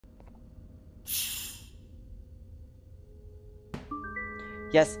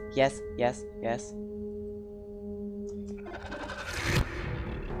Yes, yes, yes, yes.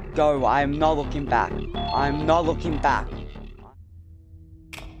 Go, I am not looking back. I'm not looking back.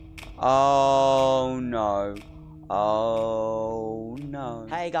 Oh no. Oh no.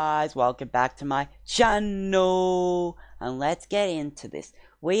 Hey guys, welcome back to my channel. And let's get into this.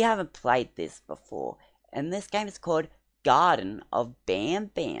 We haven't played this before. And this game is called Garden of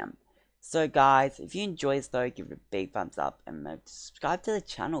Banban. So guys, if you enjoy this though, give it a big thumbs up and subscribe to the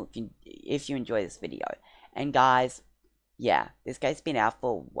channel if you enjoy this video. And guys, yeah, this game's been out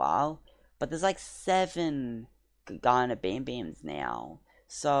for a while, but there's like 7 Garden of Banbans now.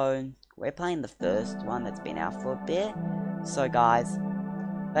 So we're playing the first one that's been out for a bit. So guys,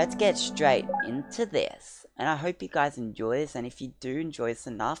 let's get straight into this. And I hope you guys enjoy this. And if you do enjoy this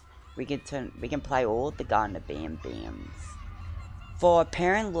enough, we can play all the Garden of Banbans. For a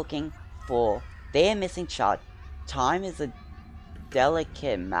parent looking for their missing child, time is a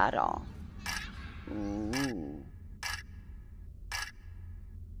delicate matter. Ooh.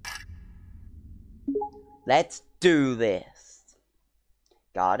 Let's do this.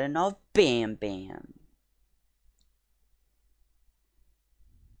 Garden of Banban.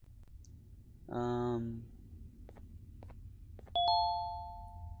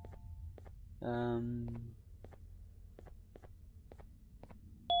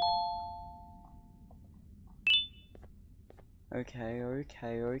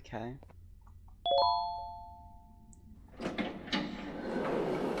 Okay.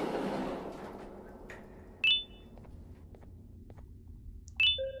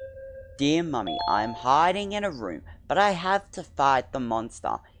 Dear Mummy, I am hiding in a room, but I have to fight the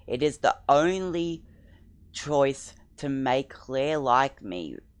monster. It is the only choice to make Claire like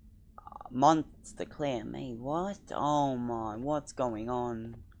me. Monster Claire, me? What? Oh my, what's going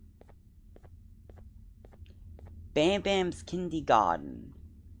on? Banban's kindergarten.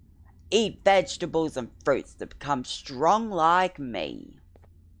 Eat vegetables and fruits to become strong like me.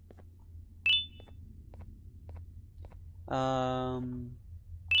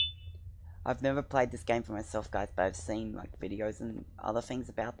 I've never played this game for myself, guys, but I've seen like videos and other things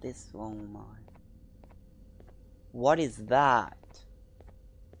about this. Oh my. What is that?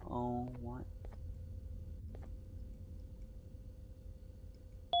 Oh, what?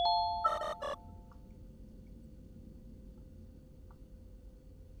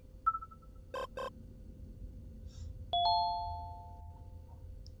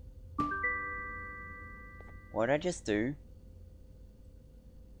 What did I just do?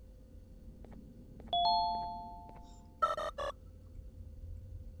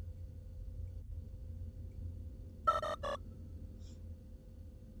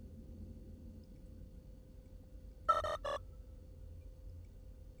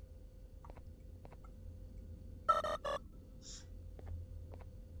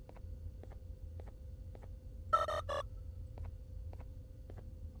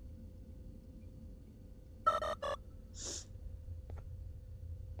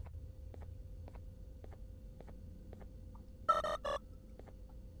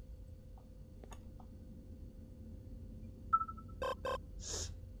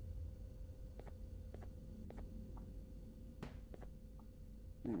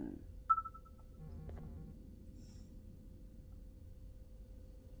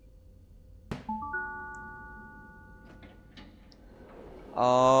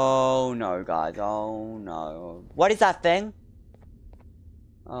 Oh no, guys. Oh no. What is that thing?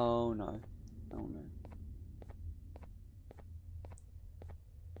 Oh no. Oh no.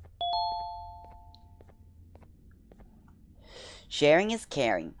 Sharing is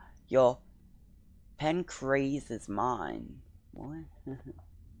caring. Your pancreas is mine. What?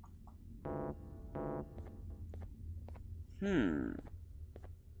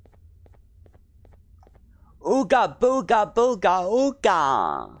 Ooga booga booga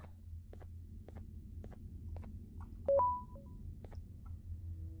ooga.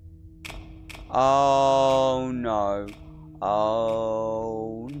 Oh no.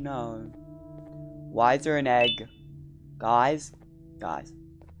 Oh no. Why is there an egg? Guys.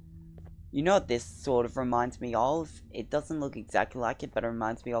 You know what this sort of reminds me of? It doesn't look exactly like it, but it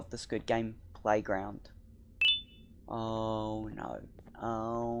reminds me of the Squid Game playground. Oh no.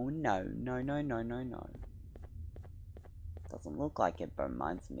 Oh no. No. Doesn't look like it, but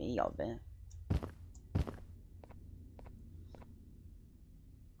reminds me of it.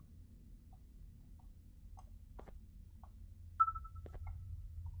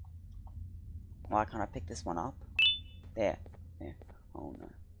 Why can't I pick this one up? There. Oh no.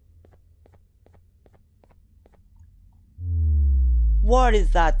 What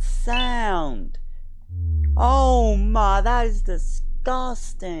is that sound? Oh my, that is disgusting.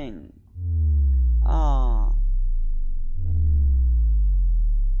 disgusting. Ah.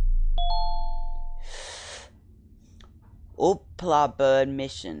 Upla bird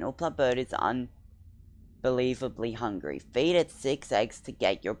mission. Upla bird is unbelievably hungry. Feed it 6 eggs to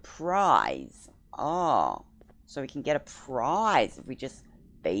get your prize. Oh. So we can get a prize if we just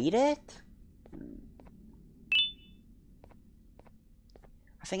feed it?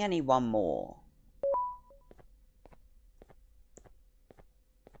 I think I need one more.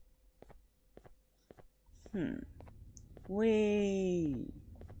 Whee!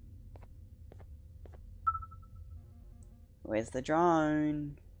 Where's the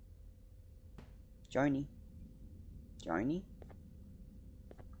drone? Joni? Joni?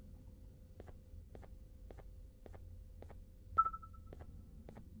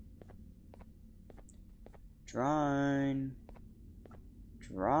 Drone.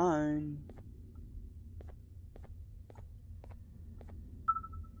 Drone.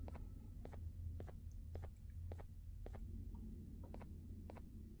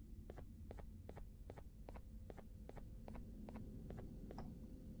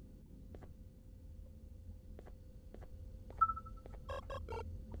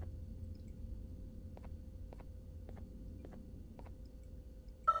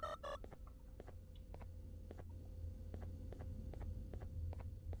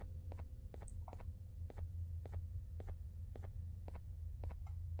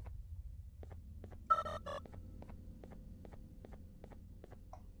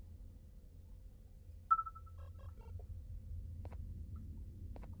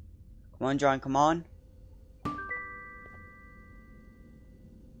 Come on, drone, come on.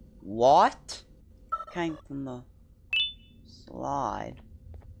 What? Came from the slide.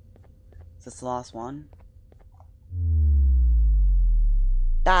 Is this the last one?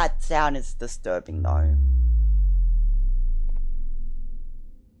 That sound is disturbing though.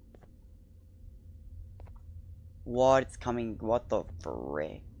 What? It's coming. What the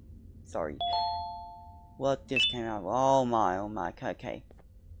frick? Sorry. What just came out? Oh my, oh my. Okay.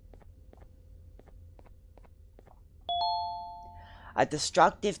 A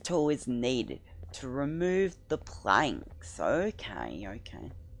destructive tool is needed to remove the planks. Okay,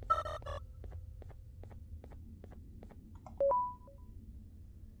 okay.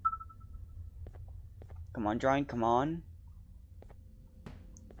 Come on, drone, come on.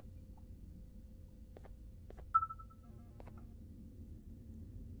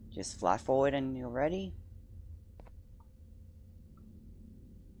 Just fly forward and you're ready.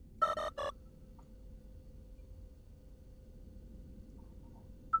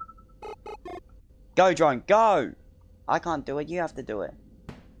 Go, drone, go! I can't do it, you have to do it.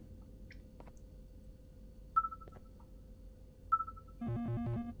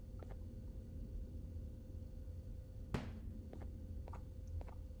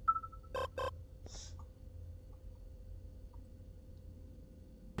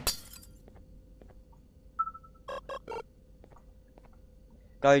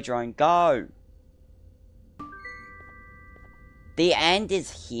 Go, drone, go! The end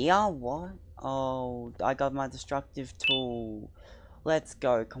is here? What? Oh, I got my destructive tool. Let's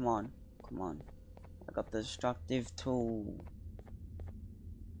go, come on. Come on. I got the destructive tool.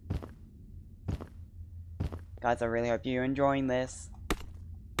 Guys, I really hope you're enjoying this.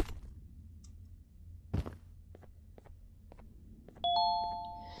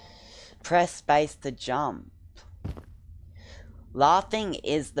 Press space to jump. Laughing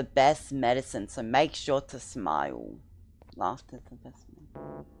is the best medicine, so make sure to smile. Laughter is the best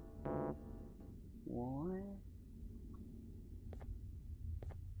medicine. What?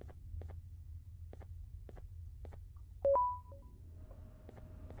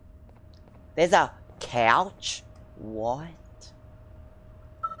 There's a couch? What?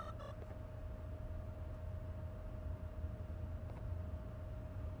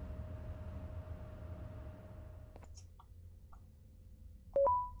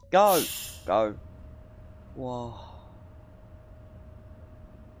 Go! Go. Whoa.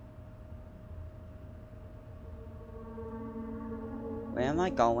 Where am I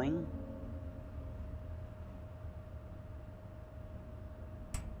going?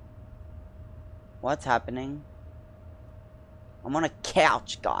 What's happening? I'm on a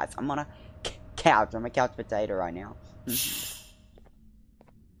couch, guys. I'm on a couch. I'm a couch potato right now.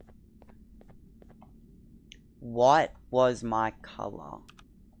 What was my color?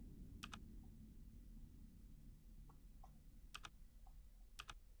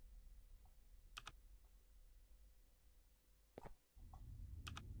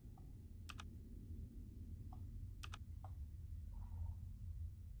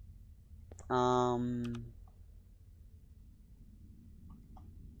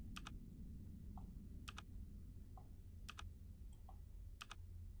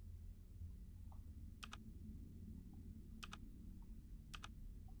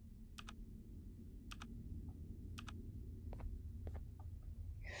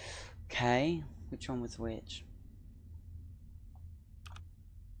 Okay, which one was which?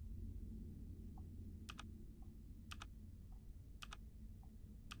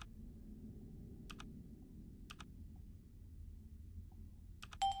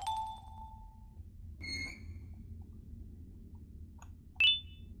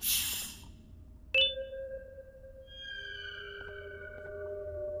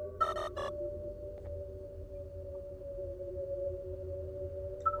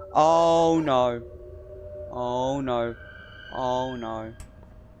 Oh no. Oh no. Oh no.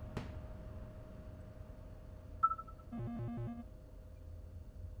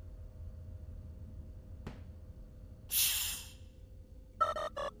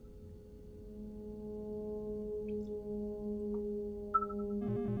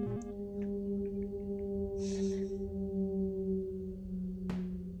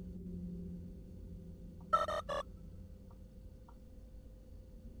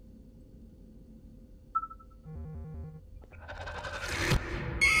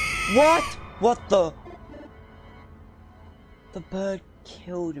 What? What the? The bird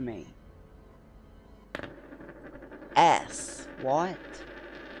killed me. S. What?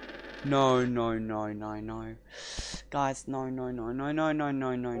 No, no, no, no, no. Guys, no, no, no, no, no, no,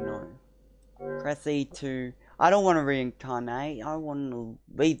 no, no, no. Press E2. I don't want to reincarnate. I want to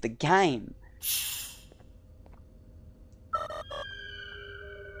leave the game.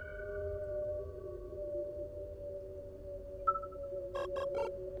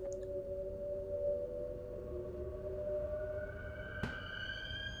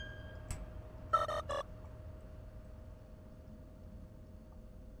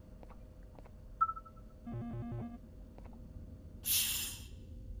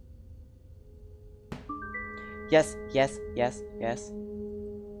 Yes, yes, yes, yes.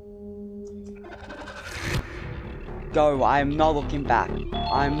 Go, I am not looking back.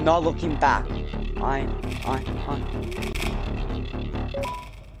 I am not looking back. I.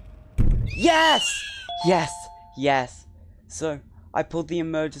 Yes! Yes! Yes! So, I pulled the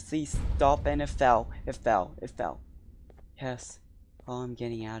emergency stop and it fell. It fell. It fell. Yes. Oh, I'm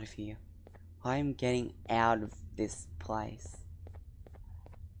getting out of here. I am getting out of this place.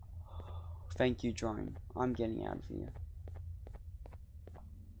 Thank you, drone. I'm getting out of here.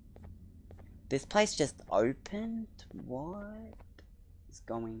 This place just opened? What is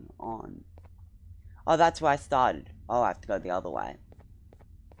going on? Oh, that's where I started. Oh, I have to go the other way.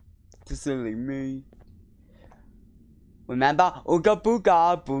 It's only me. Remember? Ooga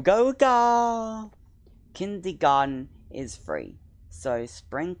booga, booga ooga. Kindergarten is free, so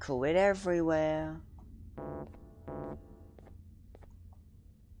sprinkle it everywhere.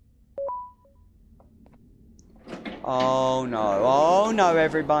 Oh no,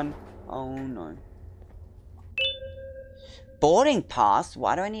 everyone. Oh no. Boarding pass?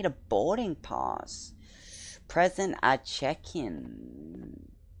 Why do I need a boarding pass? Present at check-in.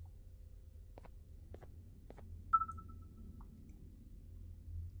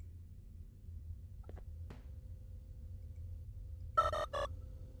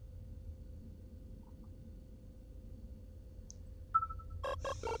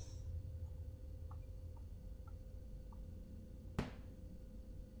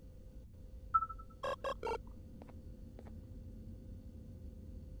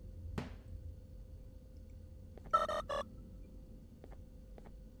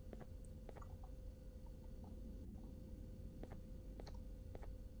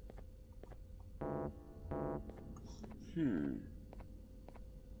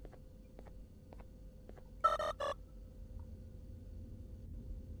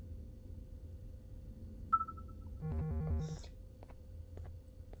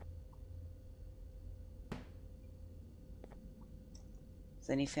 Is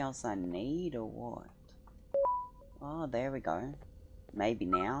there anything else I need or what? Oh, there we go. Maybe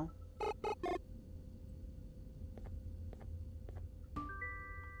now.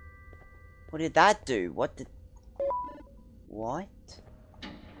 What did that do? What did... What?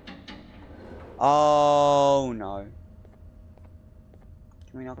 Oh, no.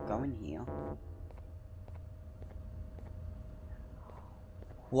 Can we not go in here?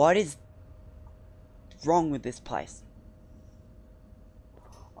 What is wrong with this place?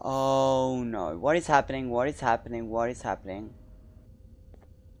 Oh, no. What is happening? What is happening? What is happening?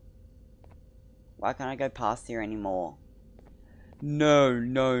 Why can't I go past here anymore? No,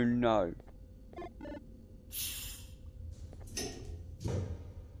 no, no.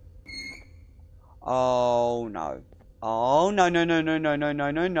 Oh, no. Oh, no, no, no, no, no, no, no,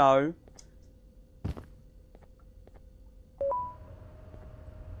 no, no.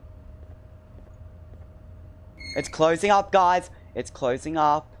 It's closing up, guys. It's closing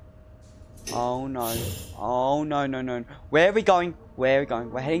up. Oh no. Oh no, no, no. Where are we going? Where are we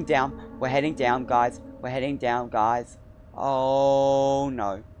going? We're heading down. We're heading down, guys. We're heading down, guys. Oh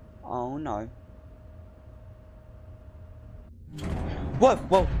no. Oh no. Whoa,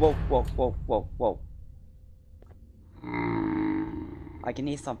 whoa, whoa, whoa, whoa, whoa, whoa. I can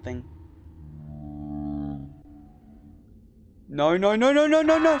hear something. No, no, no, no, no,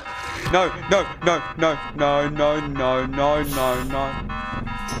 no, no. No, no, no, no, no, no, no, no, no, no.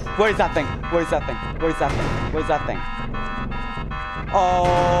 What is that thing? What is that thing? What is that thing? What is that thing?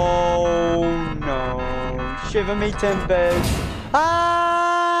 Oh no. Shiver me timbers.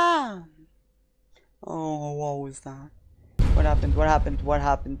 Ah! Oh, what was that? What happened? What happened? What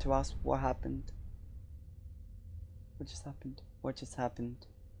happened to us? What happened? What just happened? What just happened?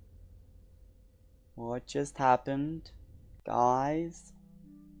 What just happened? Guys?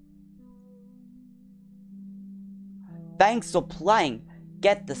 Thanks for playing.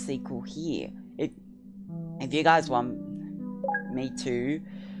 Get the sequel here. If you guys want me to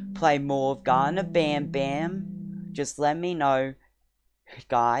play more of Garden of Banban, just let me know.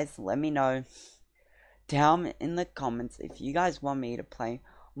 Guys, let me know down in the comments if you guys want me to play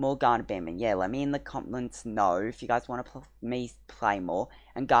more Garden of Banban. Yeah, let me in the comments know if you guys want to me play more.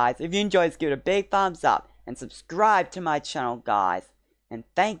 And guys, if you enjoyed this, give it a big thumbs up and subscribe to my channel, guys. And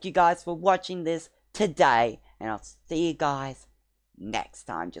thank you guys for watching this today. And I'll see you guys next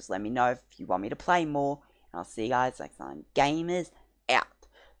time. Just let me know if you want me to play more. And I'll see you guys next time. Gamers out.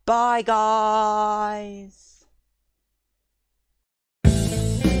 Bye, guys.